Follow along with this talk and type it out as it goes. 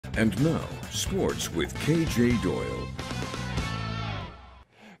And now, sports with KJ Doyle.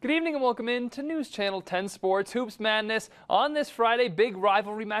 Good evening and welcome in to News Channel 10 Sports Hoops Madness. On this Friday, big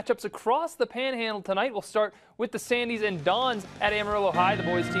rivalry matchups across the Panhandle tonight. We'll start with the Sandies and Dons at Amarillo High. The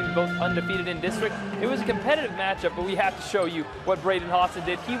boys team both undefeated in district. It was a competitive matchup, but we have to show you what Braden Hausen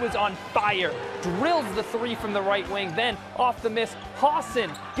did. He was on fire, drills the three from the right wing, then off the miss,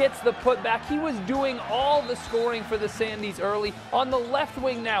 Hausen gets the putback. He was doing all the scoring for the Sandies early. On the left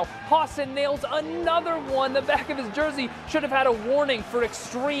wing now, Hausen nails another one. The back of his jersey should have had a warning for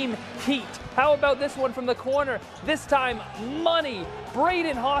extreme heat. How about this one from the corner? This time, money.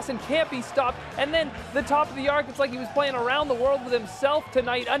 Braden Hausen can't be stopped. And then the top of the arc, it's like he was playing around the world with himself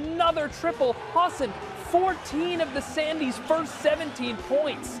tonight. Another triple. Hausen, 14 of the Sandies' first 17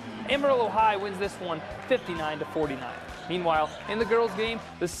 points. Amarillo High wins this one 59-49. Meanwhile, in the girls' game,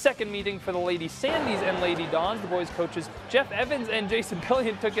 the second meeting for the Lady Sandies and Lady Dons, the boys' coaches Jeff Evans and Jason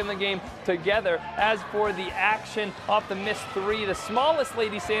Pillion took in the game together. As for the action off the missed three, the smallest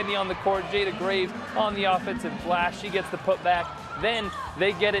Lady Sandy on the court, Jada Graves, on the offensive flash. She gets the putback. Then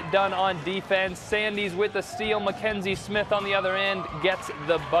they get it done on defense. Sandies with the steal. Mackenzie Smith on the other end gets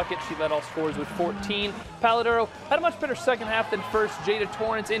the bucket. She led all scorers with 14. Palo Duro had a much better second half than first. Jada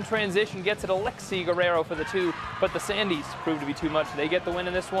Torrance in transition gets it. Alexi Guerrero for the two, but the Sandies proved to be too much. They get the win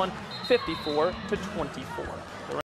in this one, 54-24.